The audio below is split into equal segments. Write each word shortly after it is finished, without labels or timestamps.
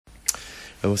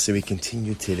And so we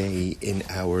continue today in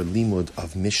our limud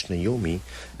of Mishnah Yomi,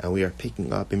 and we are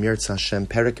picking up in Yirtzeh Hashem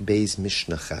Perek Beis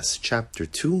Mishnah Ches, chapter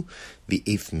 2, the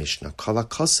 8th Mishnah, Kala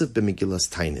Kasev b'Megillas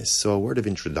Tainis. So a word of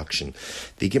introduction.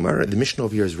 The Mishnah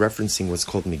over here is referencing what's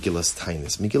called Megillas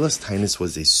Tainis. Megillas Tainis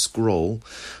was a scroll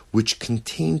which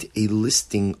contained a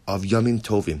listing of Yamim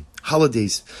Tovim,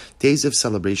 holidays, days of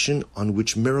celebration on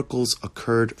which miracles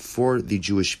occurred for the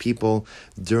Jewish people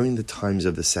during the times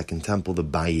of the Second Temple, the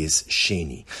Bayis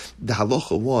Sheni. The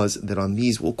halacha was that on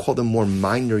these, we'll call them more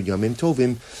minor Yamim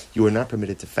Tovim, you were not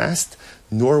permitted to fast,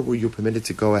 nor were you permitted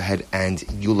to go ahead and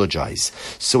eulogize.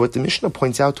 So what the Mishnah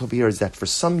points out over here is that for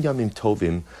some Yamim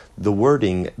Tovim, the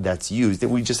wording that's used,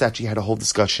 and we just actually had a whole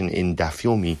discussion in Daf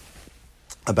Yomi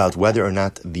about whether or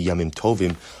not the Yamim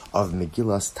Tovim of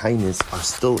Megillas Tainis are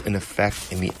still in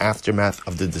effect in the aftermath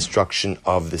of the destruction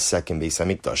of the second Beis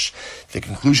Hamikdash. The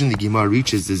conclusion the Gemara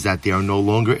reaches is that they are no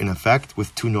longer in effect,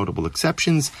 with two notable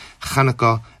exceptions,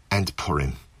 Chanukah and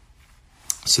Purim.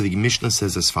 So the Mishnah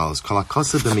says as follows: Kala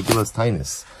Kasev b'Megillas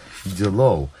Tainis,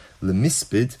 Delo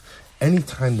lemispid. Any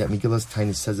time that Megillas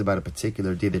Tainis says about a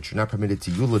particular day that you're not permitted to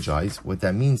eulogize, what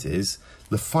that means is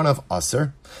lefanav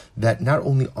aser, that not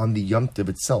only on the Yom Tov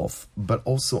itself, but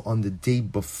also on the day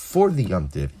before the Yom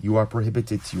Tov, you are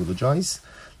prohibited to eulogize.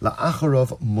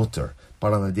 La'acharov mutter,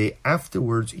 but on the day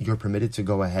afterwards, you're permitted to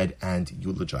go ahead and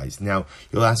eulogize. Now,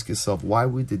 you'll ask yourself, why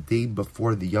would the day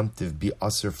before the Yom Tov be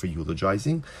aser for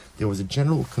eulogizing? There was a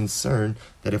general concern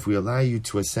that if we allow you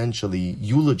to essentially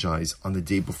eulogize on the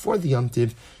day before the Yom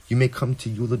Tov, you may come to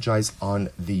eulogize on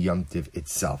the Yom Tov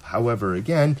itself. However,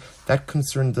 again, that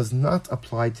concern does not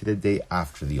apply to the day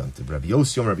after the Yom Tov. Rabbi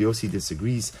Yossi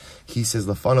disagrees. He says,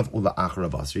 Lafanav ula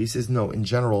acharav aser. He says, no, in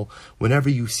general, whenever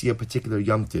you see a particular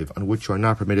Yom Tov on which you are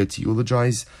not permitted to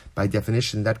eulogize, by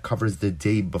definition, that covers the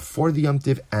day before the Yom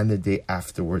Tov and the day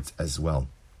afterwards as well.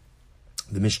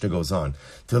 The Mishnah goes on.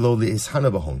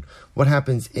 What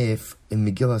happens if in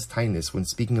Megillas Tainis, when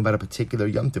speaking about a particular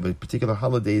Yom Tov, a particular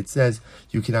holiday, it says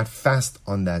you cannot fast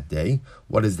on that day?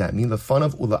 What does that mean?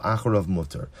 Lefanav ula acharav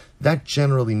mutter. That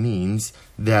generally means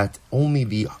that only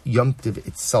the Yom Tov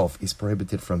itself is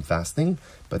prohibited from fasting,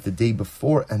 but the day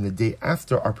before and the day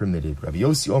after are permitted. Rabbi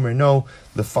Yossi Omer, no,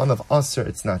 lefanav aser,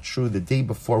 it's not true. The day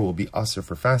before will be aser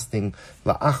for fasting,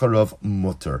 la'acharav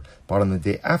mutter. But on the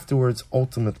day afterwards,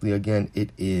 ultimately, again,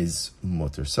 it is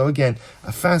mutter. So again,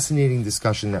 a fascinating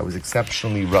discussion that was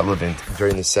exceptionally relevant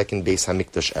during the second Beis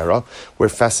Hamikdash era, where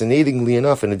fascinatingly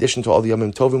enough, in addition to all the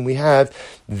Yomim Tovim we have,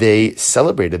 they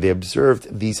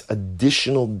observed these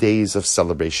additional days of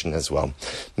celebration as well.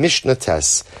 Mishnah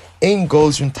Tes. Ein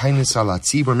gozun tainis ala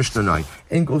tzibur, Mishnah 9.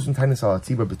 Ein gozun tainis ala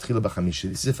tzibur b'tchila b'chamishi.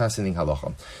 This is a fascinating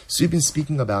halacha. So we've been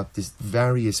speaking about these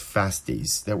various fast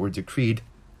days that were decreed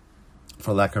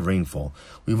for lack of rainfall.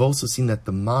 We've also seen that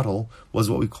the model was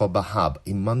what we call Bahab,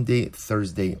 a Monday,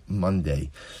 Thursday, Monday.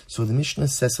 So the Mishnah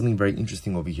says something very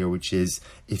interesting over here, which is,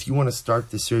 if you want to start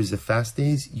the series of fast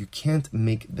days, you can't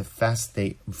make the first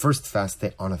fast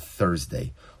day on a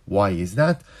Thursday. Why is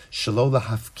that? Shelo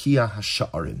lahafkia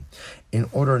hasha'arim. In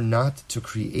order not to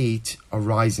create a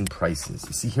rise in prices.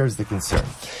 You see, here's the concern.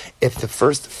 If the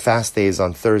first fast day is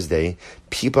on Thursday,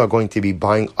 people are going to be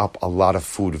buying up a lot of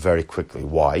food very quickly.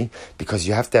 Why? Because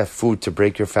you have to have food to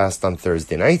break your fast on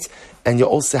Thursday night, and you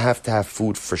also have to have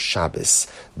food for Shabbos.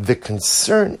 The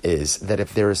concern is that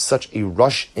if there is such a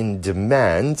rush in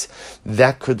demand,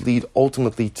 that could lead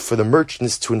ultimately for the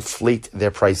merchants to inflate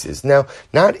their prices. Now,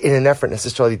 not in an effort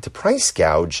necessarily to price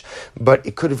gouge, but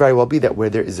it could very well be that where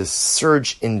there is a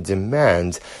surge in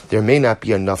demand, there may not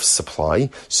be enough supply,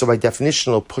 so by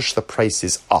definition it'll push the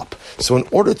prices up. So in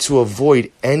order to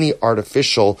avoid any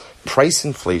artificial price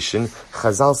inflation,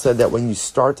 Chazal said that when you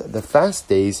start the fast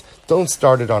days, don't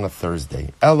start it on a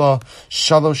Thursday. Ella,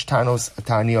 shalosh tanos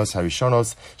tanios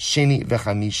harishonos, sheni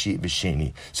vechamishi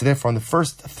v'sheni. So therefore, on the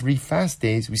first 3 fast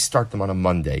days, we start them on a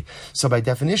Monday. So by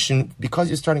definition, because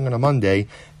you're starting on a Monday,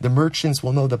 the merchants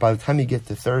will know that by the time you get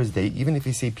to Thursday, even if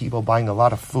you see people buying a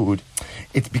lot of food,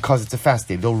 it's because it's a fast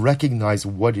day. They'll recognize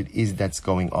what it is that's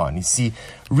going on. You see,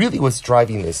 really what's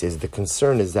driving this is the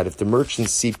concern is that if the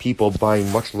merchants see people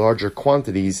buying much larger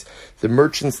quantities, the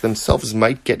merchants themselves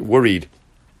might get worried.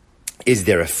 Is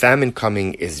there a famine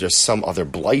coming? Is there some other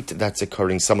blight that's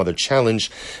occurring, some other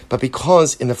challenge? But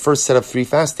because in the first set of 3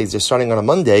 fast days, they're starting on a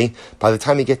Monday, by the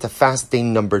time you get to fast day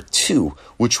number 2,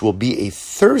 which will be a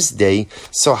Thursday,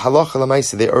 so halacha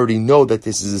l'maisa, they already know that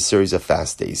this is a series of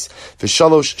fast days.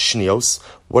 V'shalosh shnios,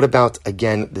 What about,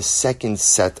 again, the second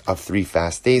set of 3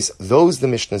 fast days? Those, the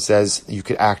Mishnah says, you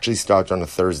could actually start on a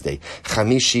Thursday.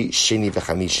 Chamishi, Sheni,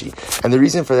 V'chamishi. And the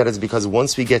reason for that is because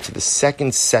once we get to the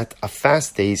second set of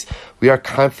fast days, we are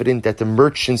confident that the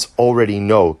merchants already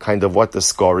know kind of what the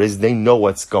score is. They know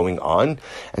what's going on.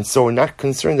 And so we're not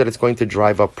concerned that it's going to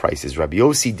drive up prices. Rabbi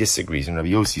Yossi disagrees. And Rabbi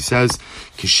Yossi says,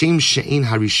 Kishem she'ein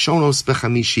harishonos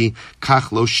b'chamishi,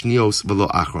 kach lo shnios v'lo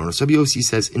achronos. Rabbi Yossi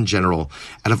says, in general,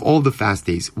 out of all the fast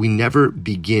days, we never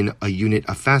begin a unit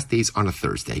of fast days on a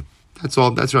Thursday. That's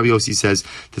all. That's Rabbi Yossi says.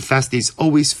 The fast days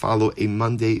always follow a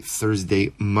Monday,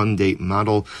 Thursday, Monday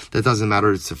model. That doesn't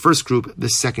matter. It's the first group, the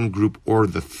second group, or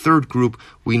the third group.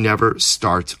 We never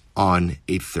start on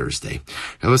a Thursday.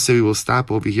 Now let's say we will stop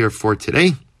over here for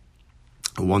today.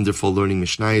 A wonderful learning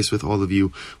Mishnayos with all of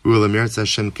you. We will, Emeretz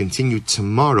Hashem, continue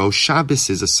tomorrow. Shabbos'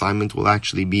 assignment will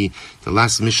actually be the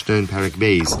last Mishnah in Perek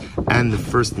Beis and the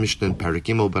first Mishnah in Perek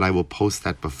Gimel, but I will post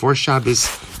that before Shabbos.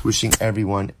 Wishing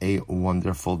everyone a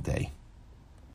wonderful day.